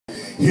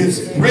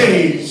His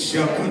praise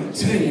shall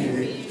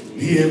continually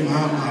be in my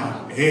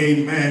mouth.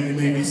 Amen. You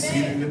may be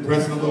seated in the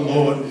presence of the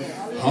Lord.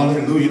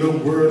 Hallelujah. The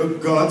word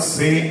of God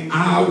saying,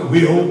 I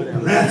will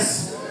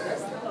bless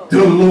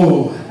the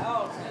Lord.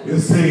 You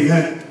say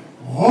at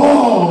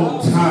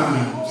all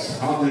times.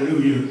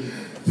 Hallelujah.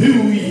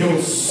 Through your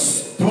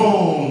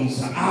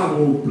storms, I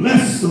will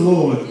bless the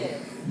Lord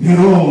at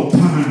all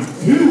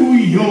times. Through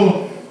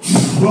your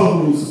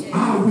troubles,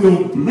 I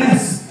will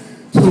bless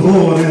the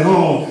Lord at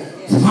all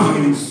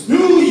times.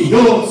 Through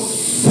your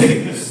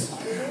sickness,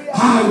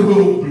 I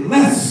will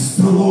bless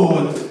the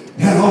Lord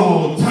at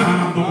all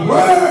times. The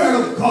word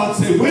of God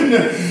said, when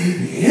the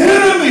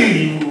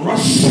enemy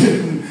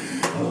rushing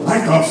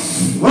like a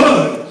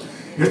flood,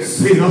 it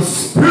says the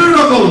Spirit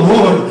of the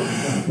Lord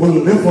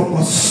will lift up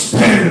a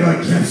standard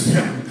against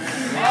him.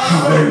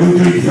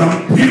 Hallelujah,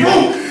 young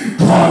people.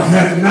 God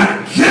has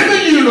not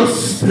given you the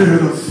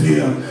spirit of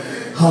fear.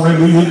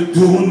 Hallelujah,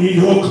 doing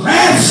your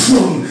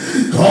classroom.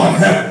 God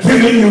has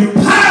given you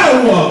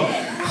power.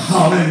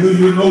 Hallelujah,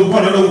 you know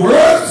one of the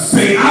words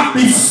say, I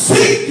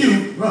beseech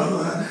you,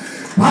 brother,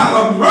 by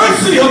the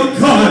mercy of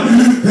God,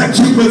 that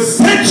you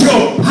present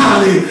your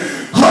body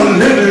a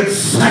living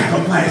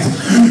sacrifice,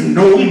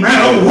 no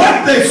matter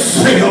what they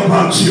say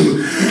about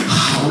you.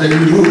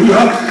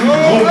 Hallelujah.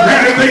 No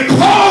matter they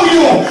call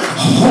you a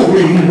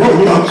holy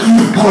roller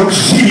or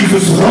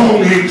Jesus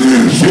only,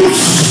 you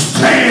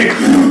stand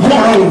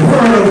on a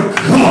word of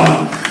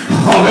God.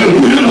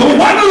 Hallelujah. No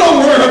wonder the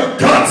word of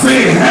God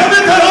say,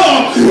 heaven and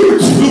all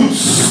to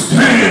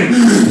stand.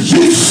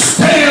 You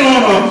stand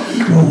on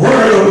a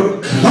word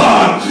of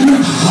God.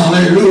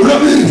 Hallelujah.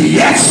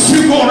 Yes,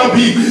 you're going to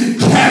be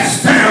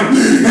cast down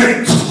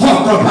and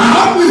talk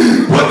about,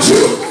 but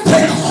you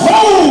take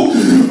hold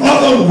of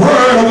the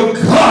word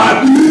of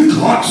God.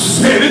 God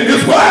said in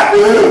his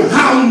word,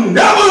 I'll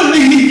never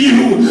leave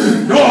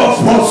you nor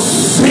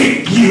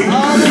forsake you.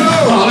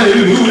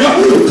 Hallelujah.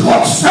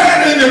 God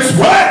said in his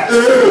word,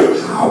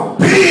 I'll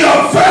be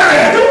a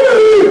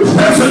very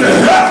present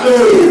help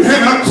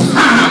in a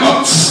time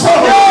of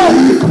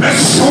trouble.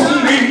 Bless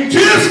your name,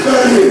 Jesus.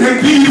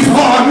 And these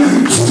are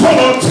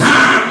troubled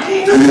times.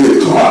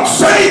 God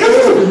say,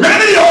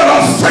 many are the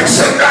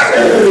affliction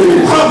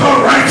of the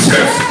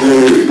righteous,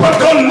 but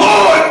the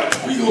Lord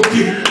will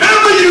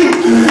deliver you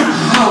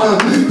out of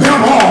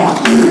them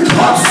all.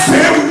 God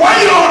said,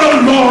 wait on the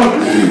Lord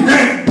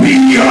and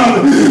be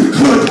of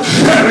good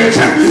courage.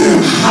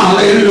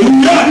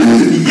 Hallelujah.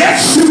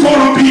 Yes, you're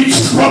going to be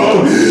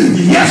troubled.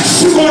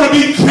 Yes, you're going to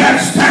be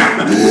cast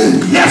down.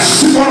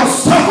 Yes, you're going to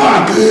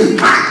suffer.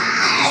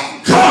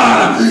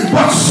 God,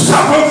 but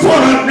suffer for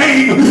the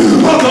name of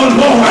the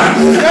Lord.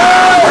 I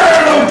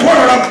heard the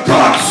word of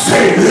God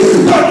say,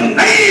 the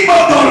name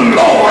of the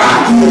Lord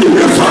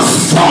is a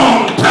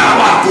strong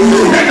tower,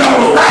 and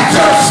the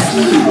righteous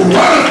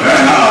run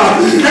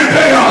thereof, and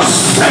they are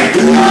safe.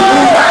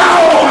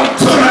 Bow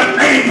unto the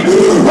name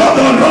of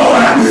the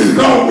Lord.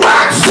 The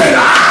word said,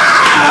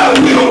 I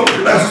will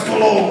bless the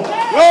Lord.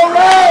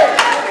 Glory!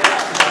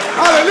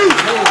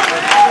 Hallelujah!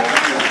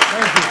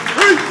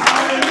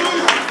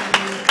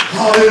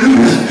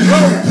 Hallelujah.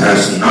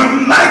 There's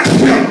none like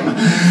him.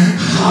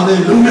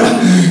 Hallelujah.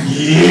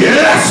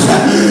 Yes.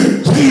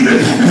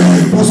 David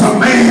was a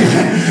man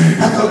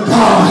after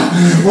God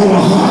on a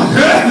heart.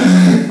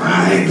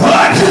 My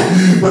God.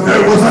 But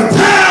there was a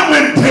time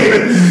when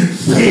David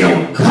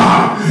failed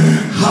God.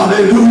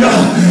 Hallelujah.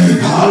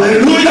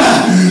 Hallelujah.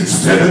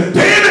 Instead of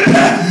David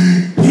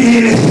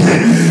being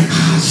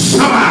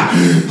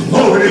somebody,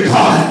 glory to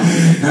God.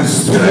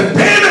 Instead of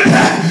David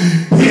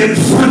in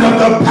front of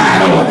the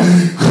battle,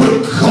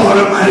 good God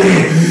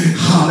Almighty,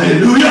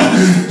 hallelujah,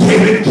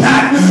 David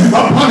got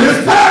upon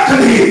his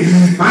balcony,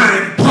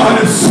 my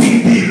God, and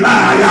seen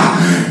Delilah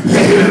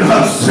behaving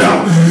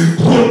herself,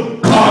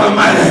 good God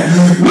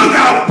Almighty, look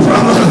out,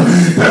 brother,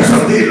 there's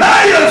some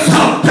Delilahs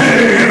out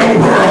there in the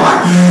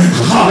world,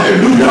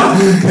 hallelujah,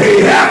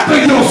 they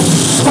after your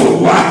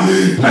soul,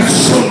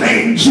 bless your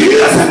name,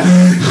 Jesus,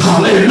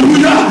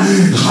 hallelujah,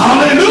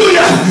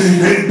 hallelujah,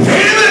 and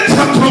David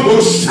took the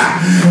bush,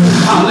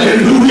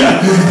 hallelujah,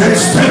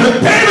 instead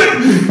of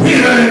David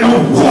being in a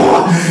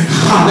war,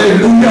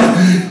 hallelujah,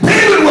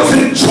 David was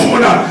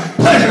enjoying a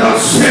pleasure of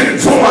sin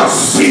for a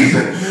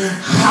season,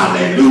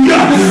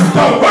 hallelujah,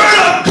 the word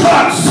of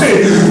God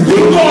said,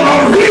 you're going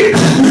to reap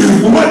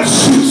what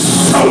you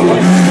sow,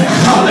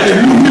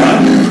 hallelujah,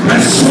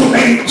 bless your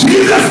name,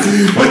 Jesus,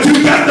 but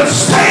you got to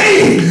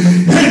stay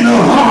in the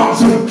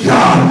arms of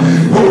God,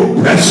 oh,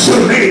 bless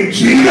your name,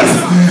 Jesus,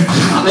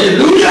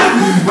 hallelujah,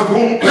 I'm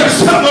going to bless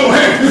the Lord,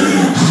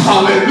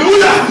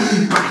 hallelujah,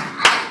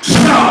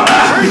 God,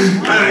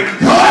 my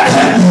God,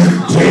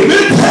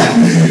 David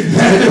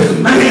had this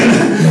man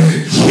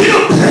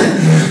killed,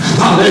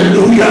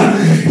 hallelujah,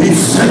 he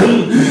set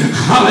him,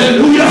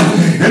 hallelujah,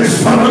 in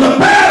front of the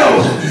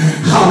battle,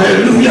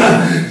 hallelujah,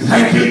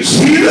 thank you,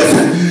 Jesus,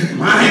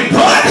 my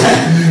God,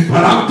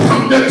 but I'm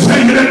come to tell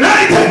you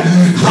tonight,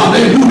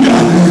 hallelujah,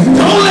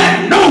 don't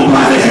let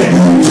nobody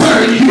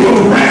turn you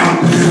around,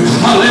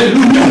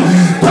 hallelujah,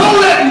 don't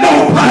let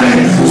nobody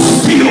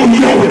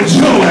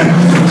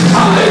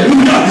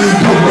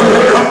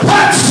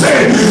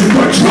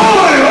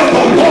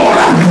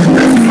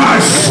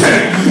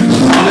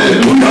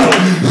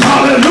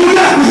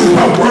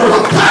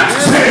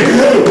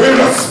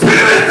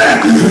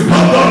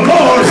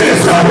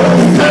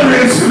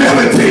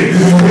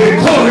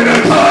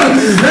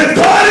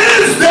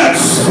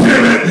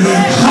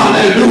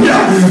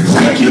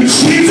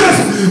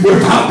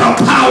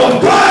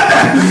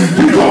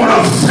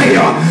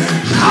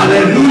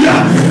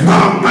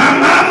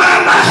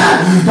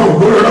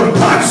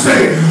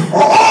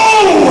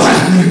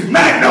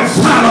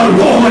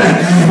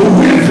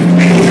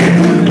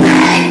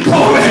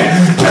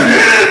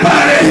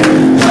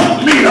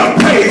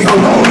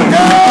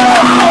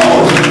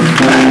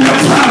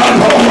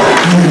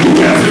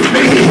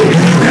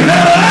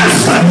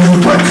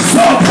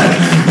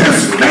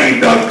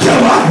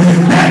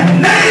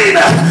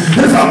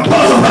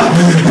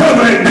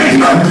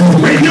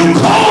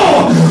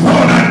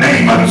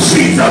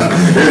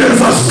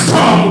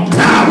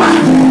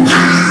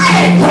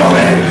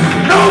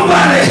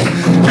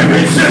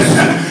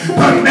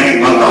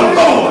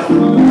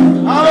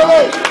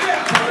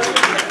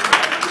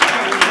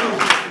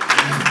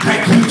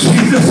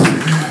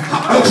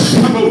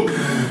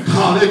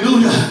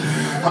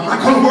Hallelujah. I'm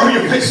not going to worry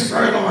your patience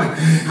very long.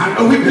 I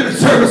know we've been in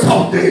service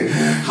all day.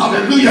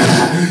 Hallelujah.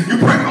 You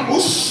bring them.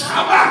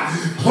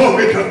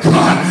 Glory to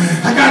God.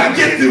 I got to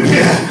get through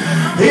here.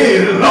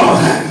 Hey,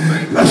 Lord.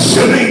 Bless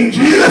your name,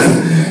 Jesus.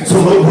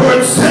 So the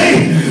words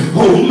say,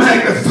 oh,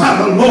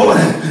 magnify the Lord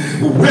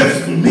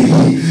with me.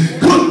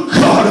 Good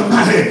God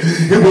Almighty.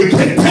 If we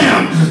get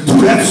down to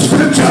that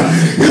scripture,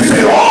 it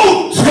says,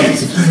 oh,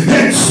 taste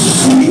and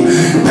see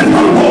that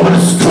the Lord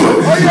is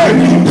good. If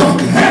you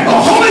don't have the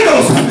Holy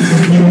Ghost,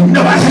 you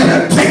never had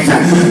a taste.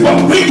 But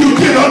when you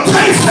get a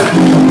taste of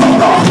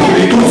the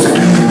Holy Ghost,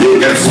 you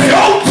can say,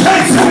 oh,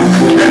 taste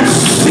and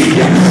see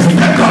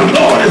that the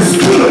Lord is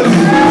good.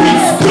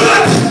 He's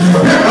good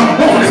in the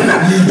morning.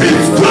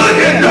 He's good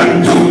in the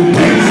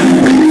noonday.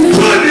 He's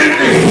good in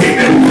the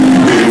evening.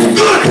 He's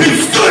good.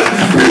 He's good.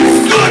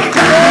 He's good.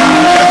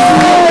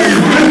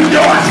 Lift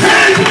your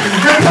hand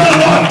and tell the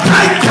Lord,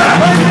 thank you.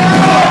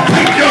 Lord,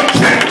 thank you,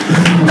 King.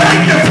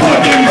 Thank you for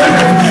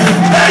deliverance.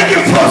 Thank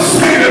you for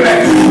saving me.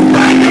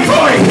 Thank you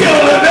for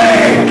healing me.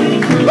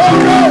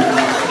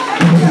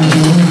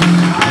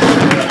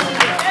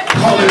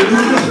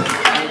 Hallelujah.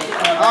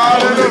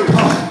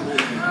 Hallelujah.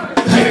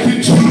 Thank you,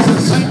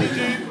 Jesus.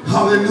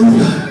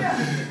 Hallelujah.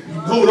 You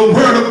know the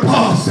word of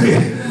God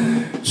said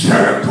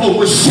Jericho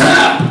was shut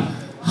up.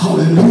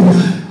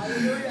 Hallelujah.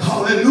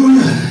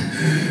 Hallelujah.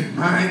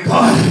 My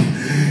God,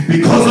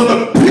 because of the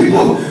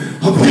people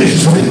of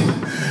Israel,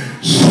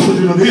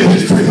 children of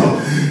Israel,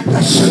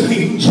 bless your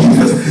name,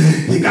 Jesus.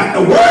 They got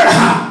the word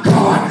how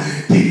God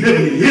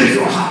delivered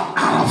Israel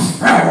out of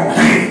Pharaoh's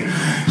hand.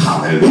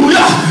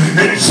 Hallelujah.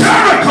 And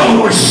Jericho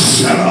was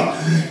shut up.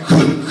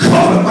 Good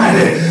God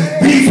Almighty.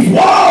 These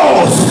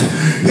walls,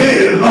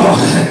 yeah, Lord,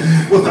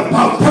 was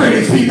about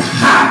 30 feet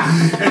high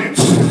and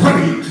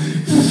 20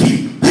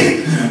 feet thick.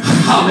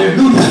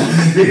 Hallelujah.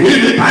 If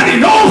anybody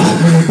knows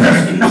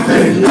there's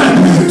nothing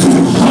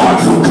too hard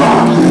for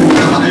God.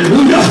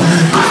 Hallelujah.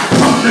 I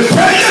come to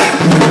tell you,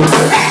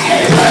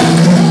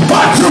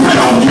 watch it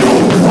on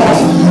your wall.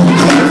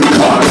 Good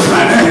God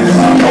Almighty.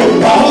 Your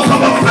walls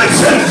of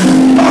affliction,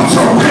 watch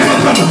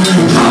around them.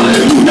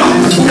 Hallelujah.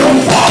 Your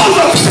walls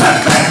of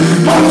setback,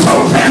 watch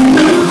around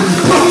them.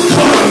 Good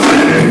God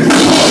Almighty.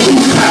 All you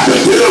have to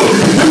do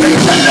is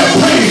begin to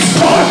praise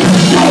God.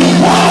 Your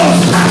walls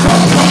have to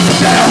come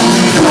down.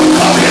 Your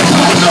love is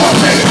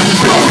anointed.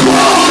 Your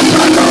walls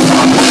have to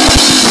come down.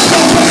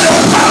 Your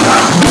power.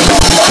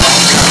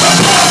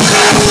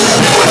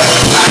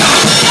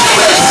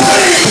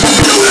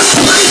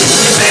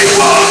 These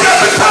walls got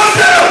to come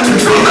down.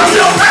 From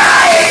your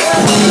body.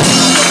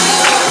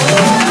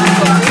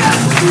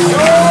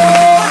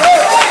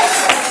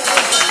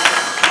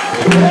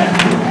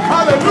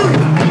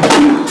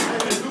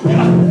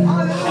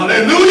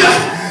 Hallelujah.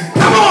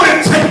 Come on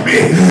and take me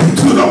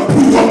to the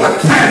pool of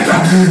Bethesda.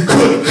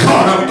 Good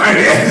God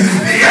Almighty.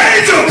 The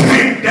angel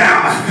came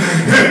down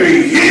every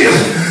year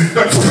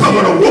to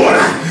cover the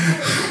water.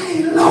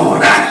 Hey,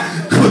 Lord,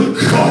 good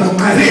God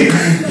Almighty.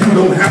 You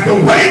don't have to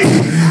wait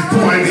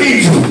for an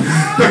angel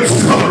to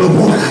cover the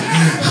water.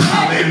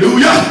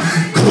 Hallelujah.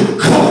 Good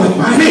God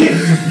Almighty.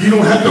 You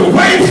don't have to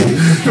wait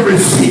to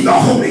receive the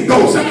Holy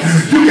Ghost.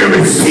 You can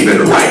receive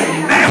it right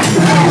now.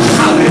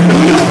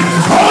 Hallelujah.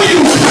 All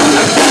you have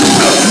to do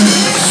is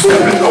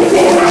step in the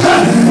water.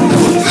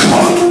 Good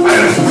God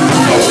Almighty.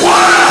 The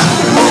water.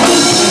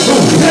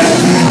 Oh, yeah.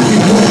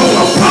 He's going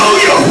to blow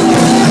you.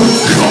 Good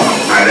God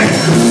Almighty.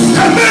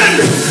 Step in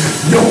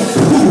your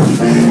pool.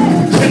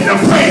 Begin to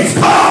praise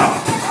God.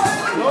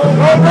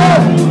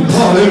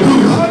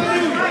 Hallelujah.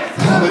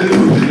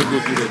 Hallelujah.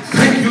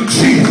 Thank you,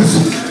 Jesus.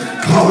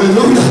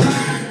 Hallelujah.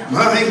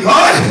 My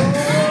God,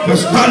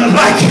 there's none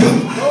like you.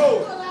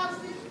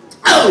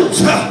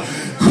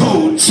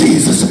 Oh,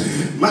 Jesus.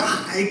 My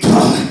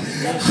God.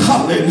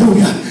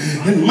 Hallelujah.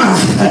 And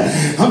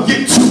I'm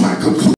getting to my conclusion.